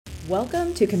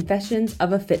Welcome to Confessions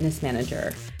of a Fitness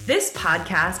Manager. This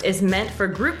podcast is meant for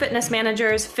group fitness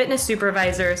managers, fitness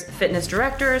supervisors, fitness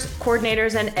directors,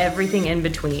 coordinators, and everything in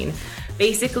between.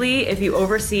 Basically, if you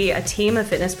oversee a team of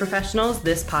fitness professionals,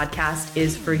 this podcast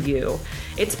is for you.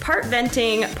 It's part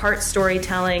venting, part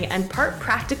storytelling, and part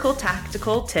practical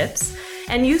tactical tips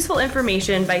and useful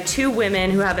information by two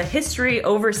women who have a history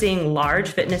overseeing large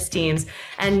fitness teams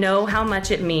and know how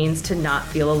much it means to not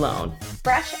feel alone.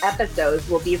 Fresh episodes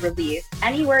will be released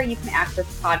anywhere you can access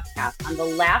podcasts on the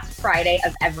last Friday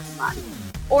of every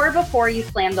month, or before you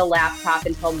slam the laptop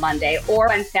until Monday,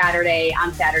 or on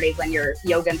Saturdays when your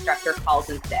yoga instructor calls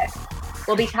in sick.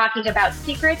 We'll be talking about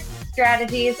secrets,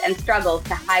 strategies, and struggles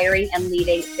to hiring and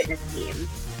leading fitness teams.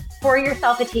 Pour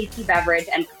yourself a tasty beverage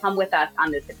and come with us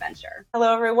on this adventure.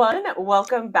 Hello, everyone.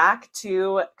 Welcome back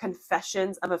to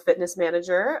Confessions of a Fitness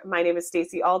Manager. My name is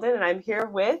Staci Alden, and I'm here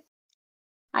with...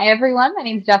 Hi, everyone. My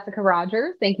name is Jessica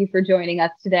Rogers. Thank you for joining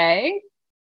us today.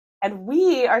 And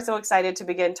we are so excited to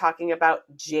begin talking about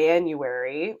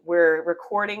January. We're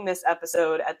recording this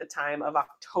episode at the time of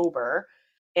October.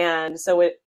 And so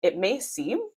it may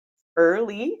seem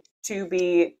early to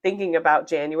be thinking about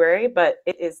January, but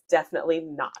it is definitely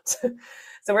not.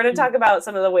 So we're going to talk about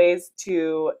some of the ways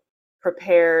to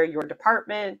prepare your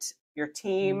department, your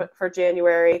team for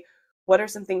January. What are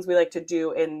some things we like to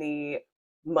do in the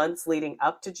months leading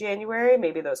up to January,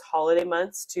 maybe those holiday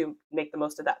months, to make the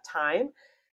most of that time?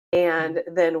 And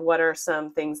then what are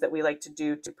some things that we like to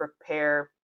do to prepare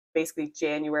basically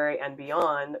January and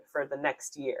beyond for the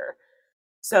next year?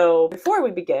 So before we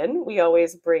begin, we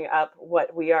always bring up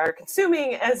what we are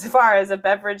consuming as far as a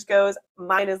beverage goes.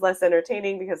 Mine is less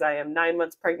entertaining because I am 9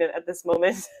 months pregnant at this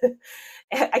moment.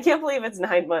 I can't believe it's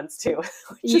 9 months too.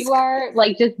 You are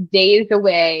like just days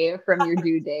away from your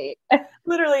due date.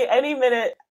 Literally any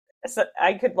minute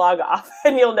I could log off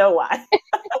and you'll know why.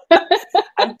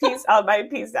 I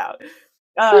might peace out.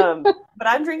 But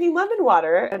I'm drinking lemon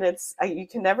water, and you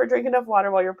can never drink enough water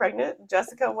while you're pregnant.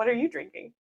 Jessica, what are you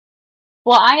drinking?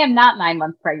 Well, I am not 9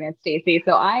 months pregnant, Staci,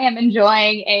 so I am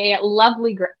enjoying a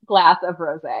lovely glass of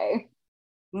rosé.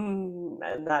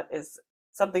 And that is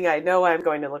something I know I'm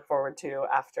going to look forward to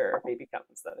after baby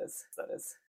comes. That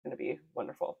is going to be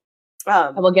wonderful. I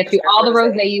will get you all the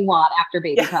rosé you want after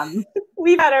baby comes.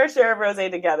 We've had our share of rosé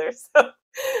together, so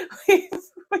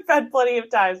we've had plenty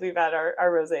of times we've had our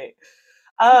rosé.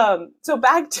 So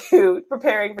back to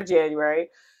preparing for January.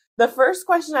 The first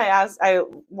question I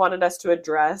wanted us to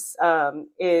address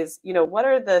is, what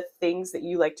are the things that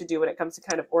you like to do when it comes to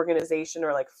kind of organization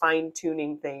or like fine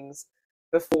tuning things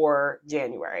before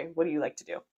January? What do you like to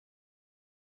do?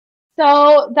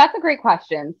 So that's a great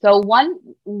question. So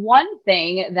one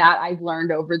thing that I've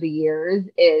learned over the years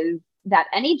is that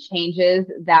any changes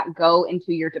that go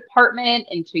into your department,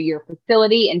 into your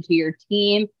facility, into your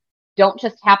team, don't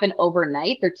just happen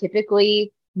overnight. They're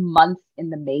typically months in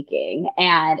the making.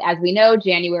 And as we know,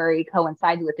 January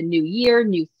coincides with a new year,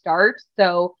 new start.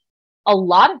 So a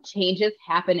lot of changes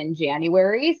happen in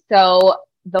January. So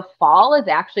the fall is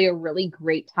actually a really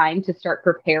great time to start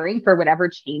preparing for whatever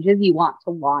changes you want to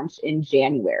launch in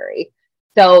January.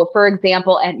 So for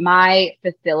example, at my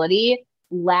facility,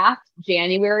 last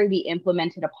January, we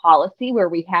implemented a policy where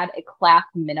we had a class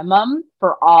minimum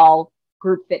for all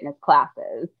group fitness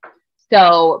classes.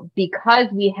 So because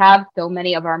we have so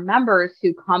many of our members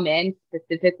who come in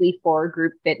specifically for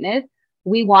group fitness,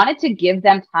 we wanted to give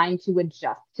them time to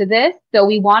adjust to this.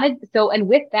 And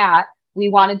with that, we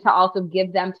wanted to also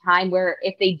give them time where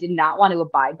if they did not want to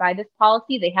abide by this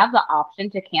policy, they have the option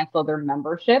to cancel their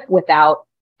membership without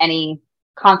any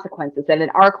consequences. And in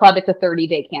our club, it's a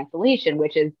 30-day cancellation,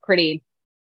 which is pretty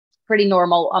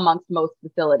normal amongst most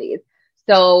facilities.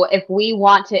 So if we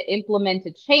want to implement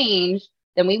a change,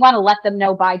 then we want to let them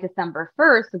know by December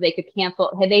 1st so they could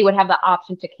cancel. They would have the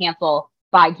option to cancel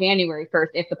by January 1st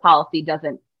if the policy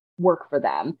doesn't work for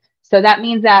them. So that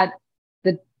means that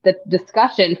the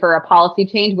discussion for a policy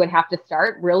change would have to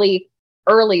start really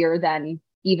earlier than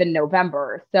even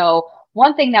November. So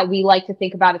one thing that we like to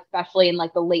think about, especially in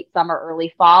like the late summer,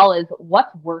 early fall, is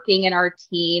what's working in our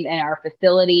team and our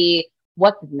facility,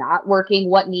 what's not working,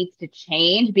 what needs to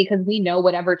change, because we know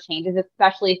whatever changes,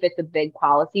 especially if it's a big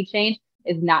policy change,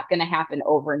 is not going to happen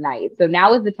overnight. So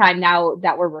now is the time, now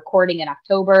that we're recording in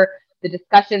October, the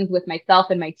discussions with myself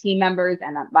and my team members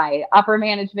and my upper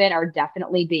management are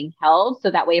definitely being held. So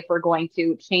that way, if we're going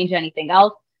to change anything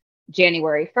else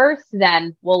January 1st,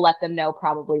 then we'll let them know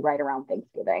probably right around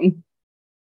Thanksgiving.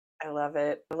 I love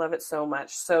it. I love it so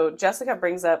much. So Jessica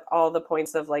brings up all the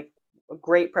points of like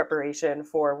great preparation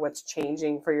for what's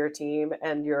changing for your team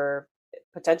and your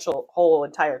potential whole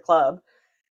entire club.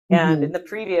 And in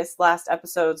the last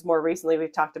episodes, more recently,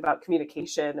 we've talked about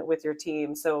communication with your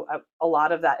team. So a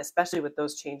lot of that, especially with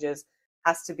those changes,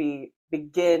 has to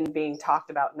begin being talked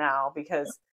about now,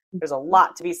 because there's a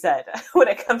lot to be said when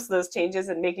it comes to those changes,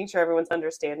 and making sure everyone's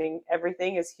understanding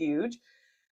everything is huge.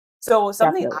 So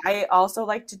something I also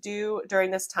like to do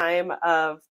during this time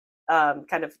of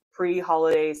kind of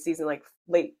pre-holiday season, like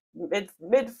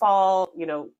mid-fall,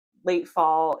 late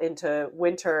fall into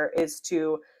winter, is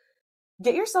to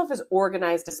get yourself as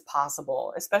organized as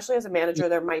possible. Especially as a manager,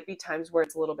 there might be times where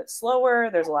it's a little bit slower.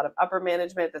 There's a lot of upper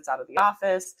management that's out of the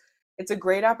office. It's a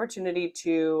great opportunity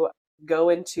to go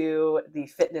into the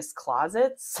fitness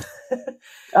closets.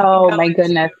 Oh my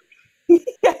goodness.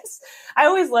 Yes. I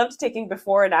always loved taking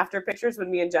before and after pictures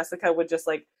when me and Jessica would just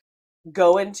like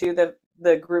go into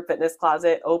the group fitness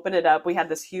closet, open it up. We had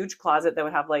this huge closet that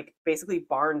would have like basically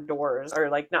barn doors, or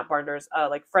like not barn doors,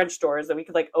 like French doors that we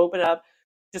could like open up,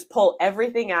 just pull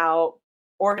everything out,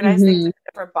 organize things in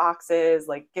different boxes,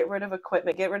 like get rid of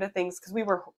equipment, get rid of things, because we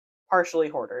were partially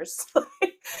hoarders.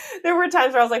 There were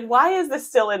times where I was like, why is this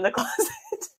still in the closet?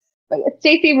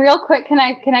 Staci, real quick, can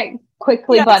I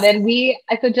quickly butt in?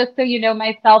 So just so you know,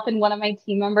 myself and one of my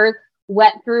team members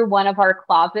went through one of our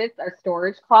closets, our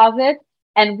storage closets,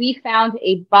 and we found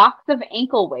a box of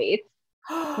ankle weights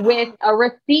with a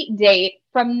receipt date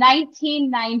from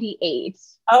 1998.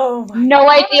 Oh my No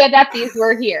God. Idea that these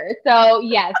were here. So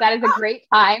yes, that is a great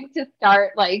time to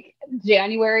start. Like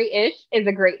January-ish is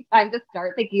a great time to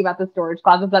start thinking about the storage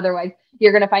closets. Otherwise,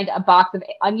 you're going to find a box of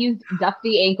unused,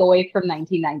 dusty ankle weights from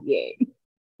 1998.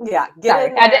 Yeah.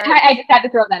 Sorry, I just had to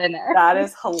throw that in there. That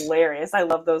is hilarious. I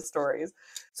love those stories.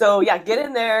 So yeah, get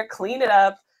in there, clean it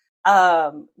up,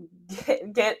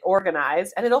 get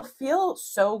organized, and it'll feel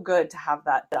so good to have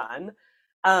that done.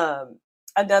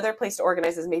 Another place to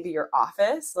organize is maybe your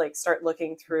office. Like start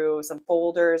looking through some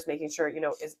folders, making sure,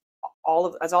 is all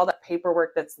that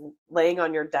paperwork that's laying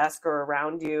on your desk or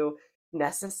around you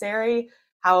necessary?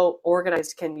 How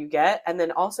organized can you get? And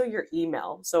then also your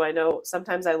email. So I know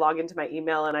sometimes I log into my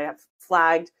email and I have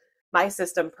flagged my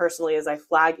system personally as I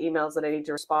flag emails that I need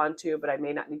to respond to, but I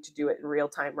may not need to do it in real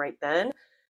time right then.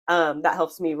 That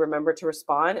helps me remember to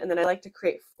respond. And then I like to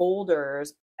create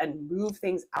folders and move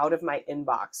things out of my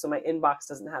inbox, so my inbox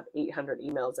doesn't have 800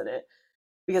 emails in it,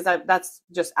 because that's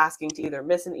just asking to either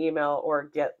miss an email or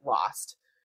get lost.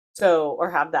 So, or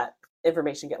have that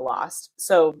information get lost.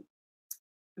 So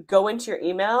go into your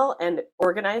email and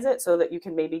organize it so that you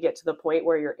can maybe get to the point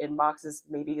where your inbox is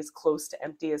maybe as close to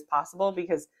empty as possible,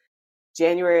 because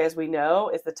January, as we know,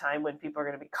 is the time when people are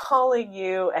going to be calling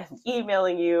you and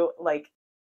emailing you like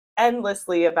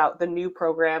endlessly about the new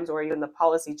programs or even the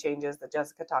policy changes that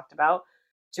Jessica talked about.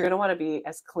 So you're going to want to be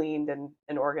as cleaned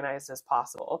and organized as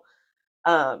possible.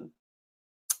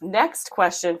 Next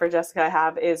question for Jessica I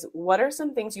have is, what are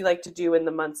some things you like to do in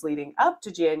the months leading up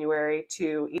to January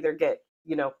to either get,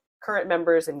 current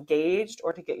members engaged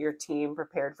or to get your team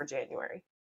prepared for January?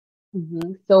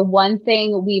 So one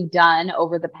thing we've done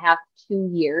over the past 2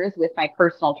 years with my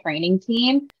personal training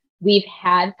team, we've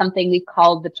had something we've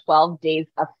called the 12 days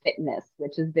of fitness,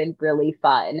 which has been really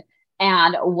fun.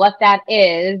 And what that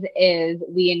is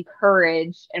we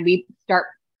encourage and we start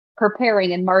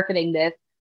preparing and marketing this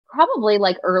probably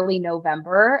like early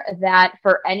November, that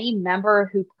for any member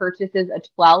who purchases a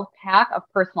 12-pack of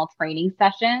personal training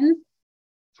sessions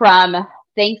from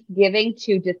Thanksgiving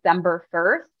to December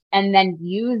 1st, and then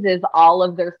uses all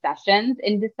of their sessions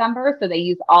in December. So they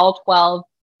use all 12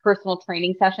 personal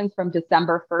training sessions from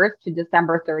December 1st to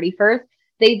December 31st.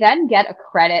 They then get a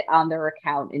credit on their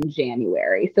account in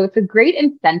January. So it's a great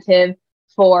incentive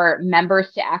for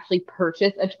members to actually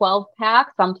purchase a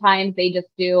 12-pack. Sometimes they just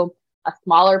do a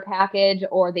smaller package,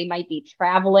 or they might be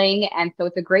traveling. And so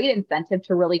it's a great incentive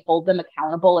to really hold them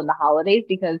accountable in the holidays,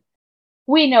 because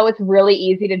we know it's really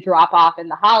easy to drop off in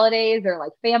the holidays, or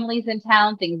like families in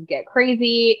town, things get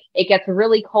crazy. It gets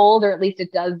really cold, or at least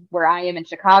it does where I am in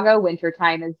Chicago.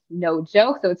 Wintertime is no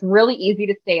joke. So it's really easy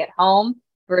to stay at home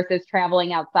versus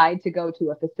traveling outside to go to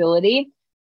a facility.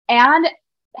 And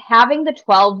having the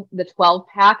 12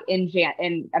 pack in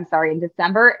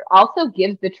December also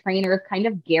gives the trainers kind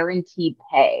of guaranteed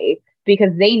pay,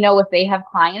 because they know if they have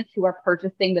clients who are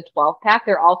purchasing the 12 pack,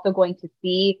 they're also going to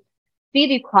see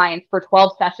these clients for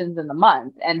 12 sessions in the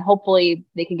month, and hopefully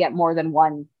they can get more than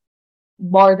one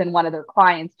of their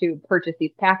clients to purchase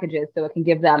these packages, so it can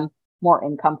give them more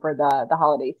income for the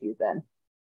holiday season.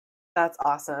 That's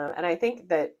awesome. And I think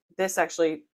that this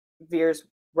actually veers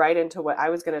right into what I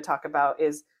was going to talk about,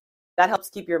 is that helps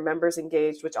keep your members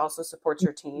engaged, which also supports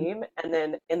your team. And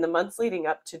then in the months leading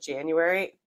up to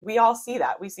January, we all see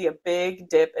that. We see a big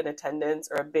dip in attendance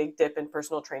or a big dip in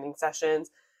personal training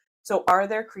sessions. So are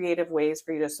there creative ways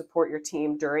for you to support your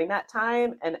team during that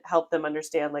time and help them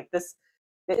understand like this,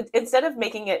 instead of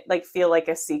making it like feel like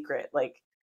a secret, like,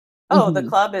 oh, the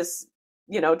club is,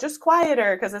 just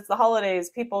quieter because it's the holidays.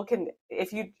 People can,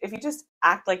 if you just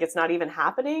act like it's not even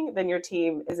happening, then your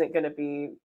team isn't going to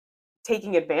be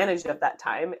taking advantage of that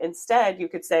time. Instead, you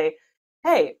could say,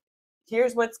 hey,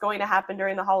 here's what's going to happen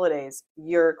during the holidays.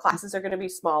 Your classes are going to be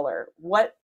smaller.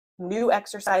 What new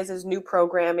exercises, new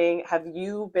programming have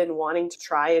you been wanting to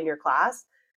try in your class?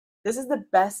 This is the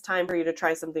best time for you to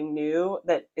try something new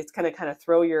that it's going to kind of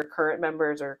throw your current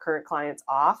members or current clients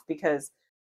off, because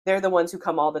they're the ones who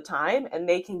come all the time and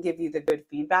they can give you the good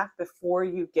feedback before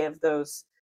you give those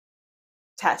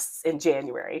tests in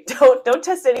January. Don't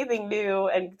test anything new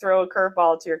and throw a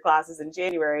curveball to your classes in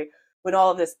January when all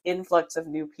of this influx of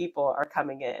new people are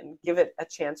coming in. Give it a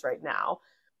chance right now.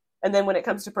 And then when it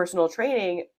comes to personal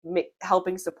training,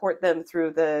 helping support them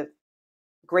through the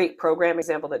great program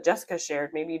example that Jessica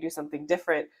shared, maybe you do something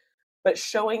different, but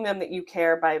showing them that you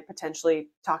care by potentially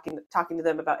talking to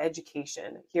them about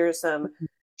education. Here's some,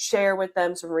 share with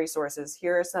them some resources.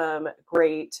 Here are some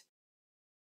great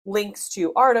links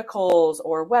to articles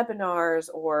or webinars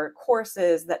or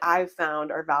courses that I've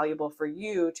found are valuable for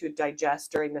you to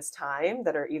digest during this time,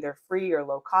 that are either free or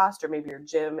low cost, or maybe your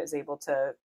gym is able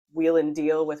to wheel and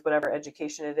deal with whatever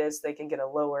education it is. They can get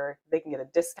a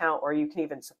discount, or you can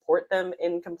even support them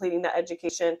in completing that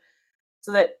education.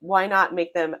 So that, why not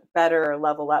make them better or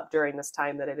level up during this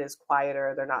time that it is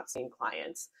quieter, they're not seeing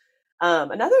clients.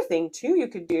 Another thing too you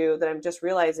could do that I'm just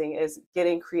realizing is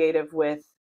getting creative with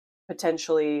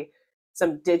potentially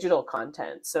some digital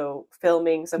content. So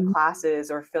filming some classes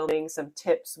or filming some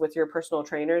tips with your personal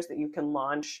trainers that you can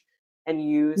launch and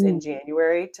use in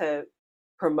January to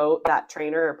promote that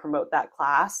trainer or promote that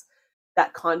class.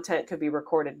 That content could be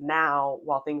recorded now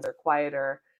while things are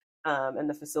quieter, and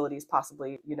the facilities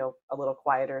possibly, a little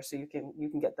quieter, so you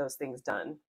can get those things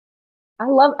done. I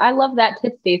love that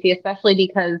tip, Staci, especially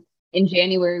because in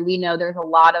January we know there's a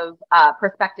lot of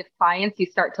prospective clients. You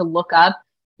start to look up,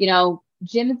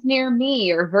 gyms near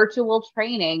me or virtual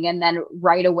training, and then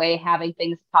right away having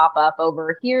things pop up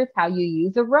over, here's how you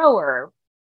use a rower,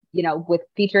 with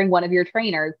featuring one of your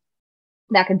trainers.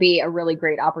 That could be a really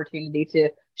great opportunity to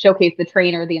showcase the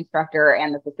trainer, the instructor,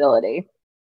 and the facility.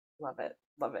 Love it.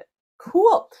 Love it.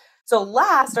 Cool. So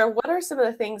last, what are some of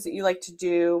the things that you like to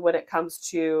do when it comes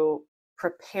to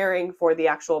preparing for the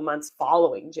actual months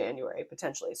following January,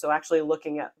 potentially? So actually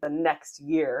looking at the next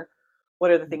year,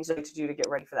 what are the things you like to do to get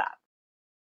ready for that?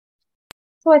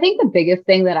 So I think the biggest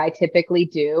thing that I typically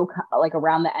do, like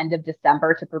around the end of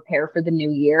December to prepare for the new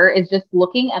year, is just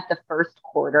looking at the first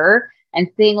quarter and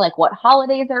seeing like what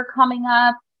holidays are coming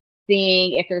up,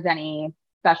 seeing if there's any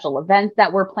special events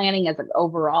that we're planning as an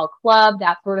overall club,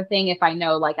 that sort of thing. If I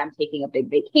know like I'm taking a big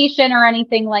vacation or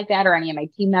anything like that, or any of my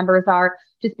team members are,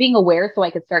 just being aware so I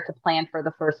could start to plan for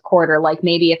the first quarter. Like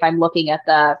maybe if I'm looking at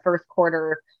the first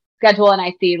quarter schedule and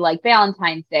I see like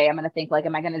Valentine's Day, I'm going to think like,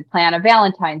 am I going to plan a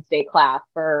Valentine's Day class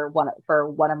for one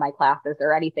of my classes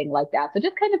or anything like that? So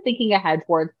just kind of thinking ahead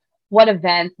towards what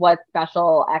events, what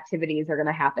special activities are going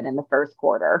to happen in the first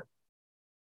quarter.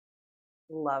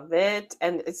 Love it.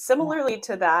 And similarly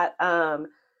to that,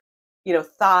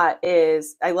 thought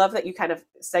is, I love that you kind of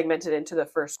segmented into the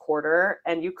first quarter,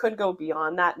 and you could go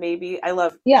beyond that. Maybe I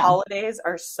love holidays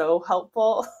are so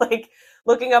helpful. Like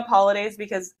looking up holidays,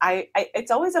 because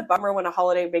it's always a bummer when a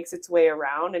holiday makes its way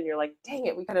around and you're like, dang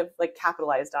it, we could have like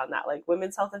capitalized on that, like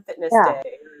Women's Health and Fitness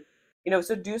Day, or,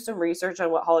 so do some research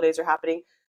on what holidays are happening.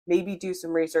 Maybe do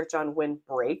some research on when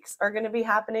breaks are going to be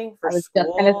happening for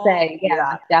school. I was just going to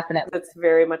say, definitely. It's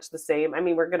very much the same. I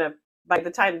mean, by the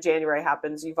time January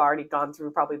happens, you've already gone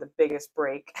through probably the biggest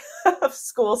break of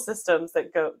school systems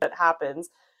that happens,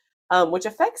 which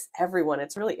affects everyone.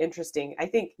 It's really interesting. I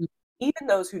think even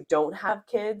those who don't have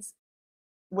kids,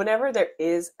 whenever there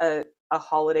is a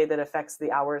holiday that affects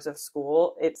the hours of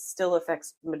school, it still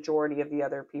affects majority of the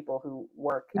other people who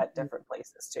work at different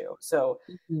places too. So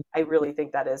I really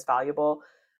think that is valuable.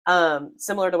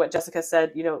 Similar to what Jessica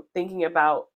said, thinking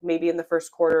about maybe in the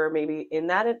first quarter, or maybe in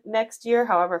that next year,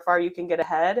 however far you can get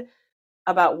ahead,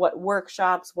 about what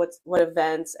workshops, what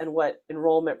events, and what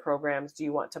enrollment programs do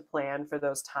you want to plan for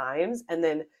those times. And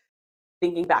then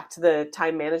thinking back to the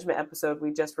time management episode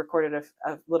we just recorded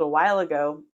a little while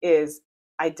ago, is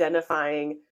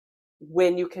identifying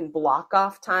when you can block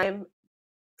off time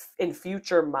in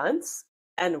future months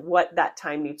and what that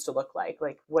time needs to look like.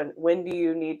 Like when do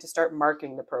you need to start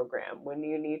marketing the program? When do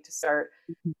you need to start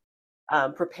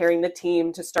preparing the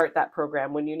team to start that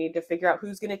program, when you need to figure out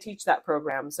who's going to teach that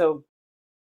program. So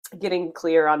getting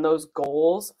clear on those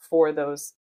goals for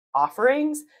those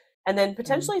offerings, and then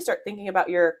potentially start thinking about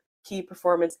your key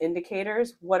performance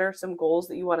indicators. What are some goals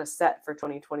that you want to set for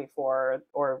 2024,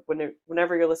 or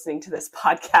whenever you're listening to this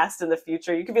podcast in the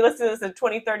future? You could be listening to this in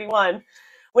 2031.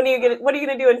 What are you going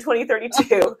to do in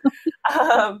 2032?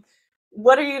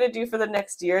 What are you going to do for the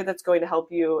next year that's going to help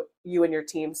you and your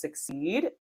team succeed?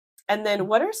 And then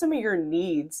what are some of your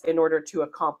needs in order to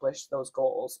accomplish those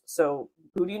goals? So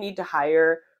who do you need to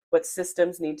hire? What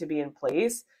systems need to be in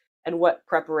place? And what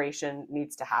preparation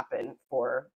needs to happen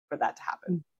for that to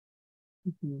happen?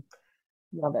 Mm-hmm.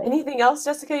 Love it. Anything else,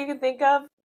 Jessica, you can think of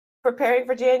preparing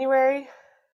for January?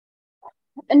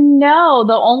 No,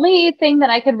 the only thing that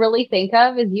I could really think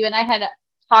of is you and I had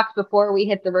talked before we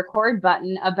hit the record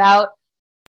button about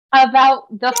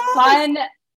the fun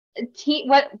team,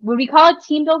 what would we call it,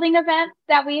 team building events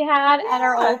that we had at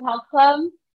our old health club.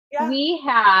 We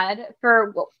had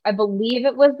for, I believe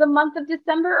it was the month of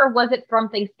December, or was it from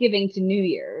Thanksgiving to New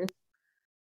Year's?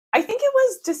 I think it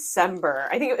was December.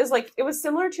 I think it was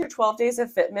similar to your 12 days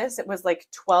of fitness. It was like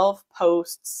 12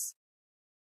 posts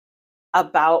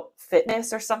about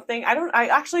fitness or something. I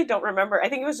actually don't remember. I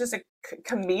think it was just a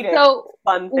comedic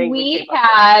fun thing.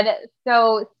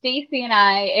 So Staci and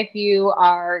I, if you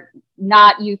are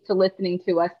not used to listening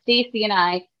to us, Staci and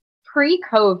I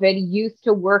pre-COVID used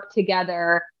to work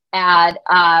together at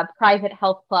a private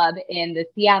health club in the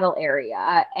Seattle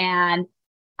area. And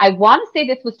I want to say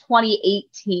this was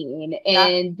 2018.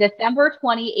 In December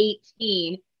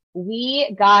 2018,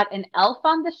 we got an elf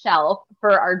on the shelf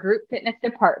for our group fitness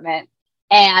department.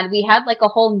 And we had like a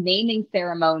whole naming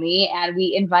ceremony, and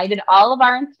we invited all of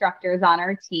our instructors on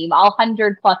our team, all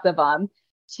 100 plus of them,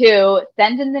 to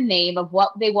send in the name of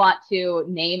what they want to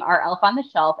name our elf on the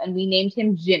shelf. And we named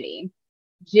him Jimmy.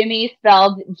 Jimmy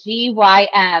spelled Gymie.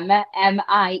 And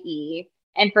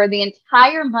for the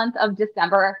entire month of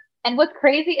December, and what's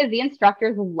crazy is the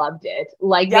instructors loved it.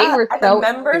 Like they were so, the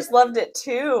members loved it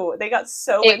too. They got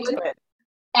so into it.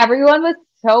 Everyone was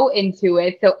so into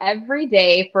it. So every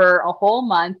day for a whole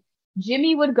month,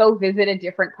 Jimmy would go visit a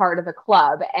different part of the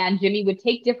club, and Jimmy would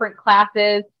take different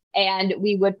classes, and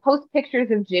we would post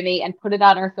pictures of Jimmy and put it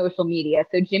on our social media.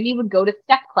 So Jimmy would go to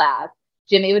step class.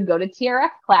 Jimmy would go to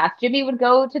TRF class. Jimmy would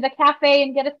go to the cafe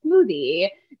and get a smoothie.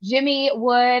 Jimmy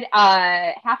would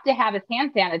have to have his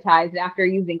hand sanitized after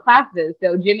using classes.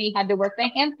 So Jimmy had to work the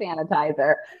hand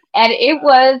sanitizer. And it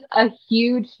was a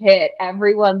huge hit.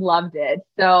 Everyone loved it.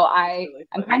 So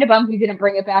I'm kind of bummed we didn't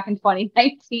bring it back in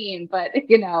 2019. But,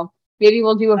 maybe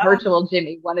we'll do a virtual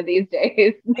Jimmy one of these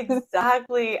days.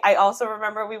 Exactly. I also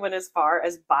remember we went as far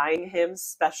as buying him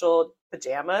special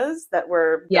pajamas that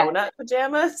were donut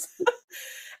pajamas.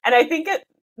 And I think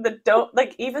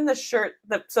even the shirt,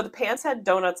 so the pants had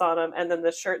donuts on them, and then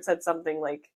the shirt said something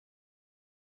like,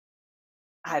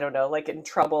 I don't know, like in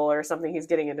trouble or something. He's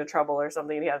getting into trouble or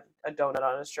something. And he had a donut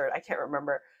on his shirt. I can't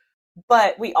remember.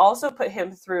 But we also put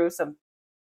him through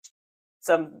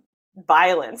some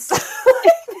violence.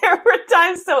 There were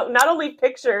times, so not only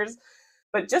pictures,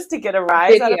 but just to get a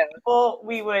rise out of people,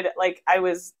 we would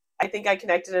I think I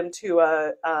connected him to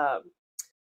a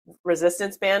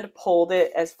resistance band, pulled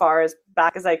it as far as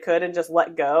back as I could, and just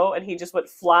let go, and he just went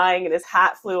flying, and his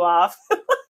hat flew off.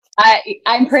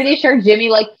 I'm pretty sure Jimmy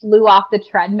flew off the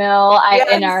treadmill. I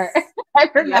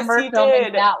remember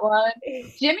filming that one.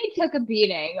 Jimmy took a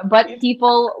beating, but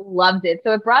people loved it.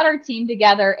 So it brought our team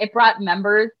together. It brought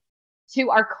members to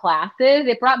our classes.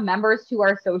 It brought members to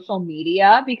our social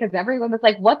media, because everyone was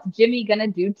like, what's Jimmy going to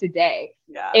do today?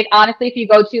 Yeah. It honestly, if you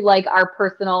go to our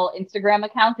personal Instagram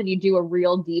accounts and you do a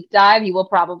real deep dive, you will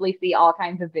probably see all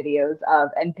kinds of videos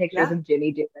and pictures of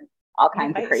Jimmy doing all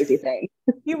kinds of crazy things.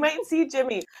 You might see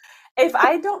Jimmy. If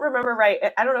I don't remember right,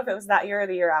 I don't know if it was that year or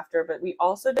the year after, but we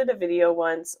also did a video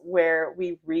once where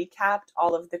we recapped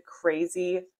all of the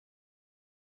craziness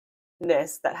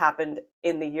that happened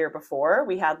in the year before.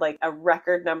 We had a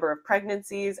record number of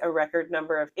pregnancies, a record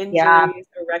number of injuries,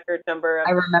 a record number of...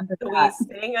 I remember that. We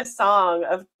sang a song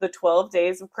of the 12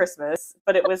 days of Christmas,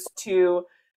 but it was to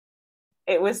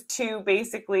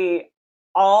basically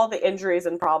all the injuries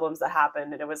and problems that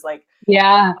happened. And it was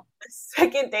the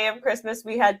second day of Christmas,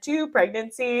 we had 2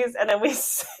 pregnancies, and then we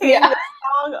sang the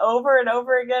song over and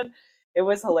over again. It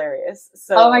was hilarious.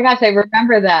 So, oh my gosh, I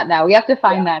remember that now. We have to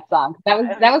find that song.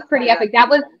 That was pretty epic.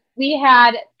 We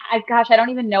had, I don't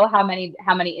even know how many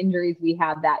injuries we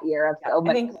had that year. So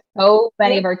many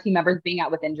of our team members being out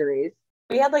with injuries.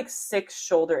 We had 6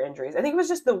 shoulder injuries. I think it was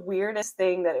just the weirdest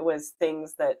thing that it was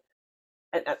things that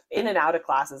in and out of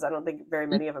classes. I don't think very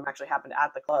many of them actually happened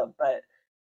at the club, but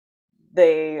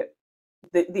the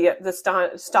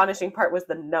astonishing part was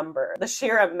the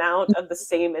sheer amount of the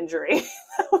same injury.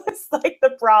 That was like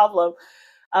the problem.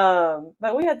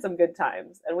 But we had some good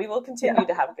times, and we will continue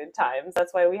to have good times.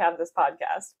 That's why we have this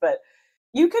podcast. But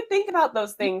you could think about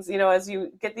those things, as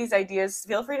you get these ideas.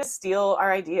 Feel free to steal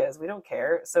our ideas. We don't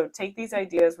care. So take these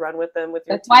ideas, run with them with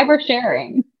your That's team. why we're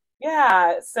sharing.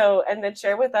 Yeah. So, and then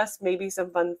share with us maybe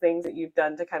some fun things that you've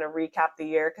done to kind of recap the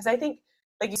year. Because I think,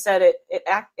 like you said,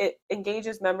 it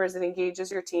engages members, it engages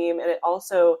your team, and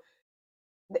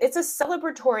it's a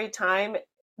celebratory time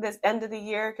this end of the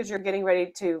year, because you're getting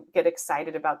ready to get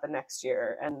excited about the next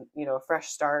year and a fresh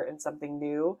start and something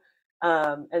new.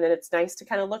 And then it's nice to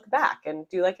kind of look back and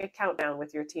do like a countdown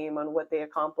with your team on what they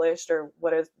accomplished or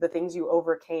what are the things you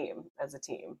overcame as a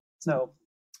team. So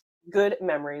good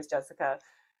memories, Jessica.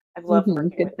 I've loved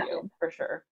working with you for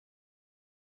sure.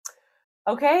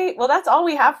 Okay, well, that's all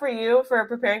we have for you for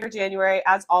preparing for January.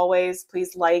 As always,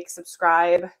 please like,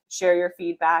 subscribe, share your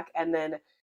feedback, and then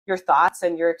your thoughts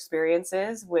and your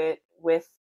experiences with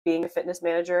being a fitness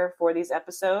manager for these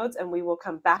episodes. And we will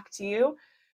come back to you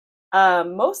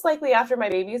most likely after my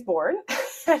baby is born,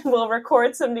 and we'll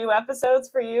record some new episodes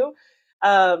for you.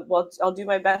 Well, I'll do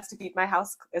my best to keep my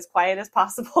house as quiet as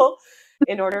possible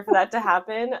in order for that to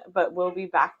happen. But we'll be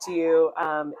back to you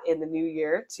in the new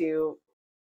year to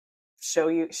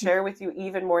share with you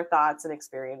even more thoughts and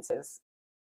experiences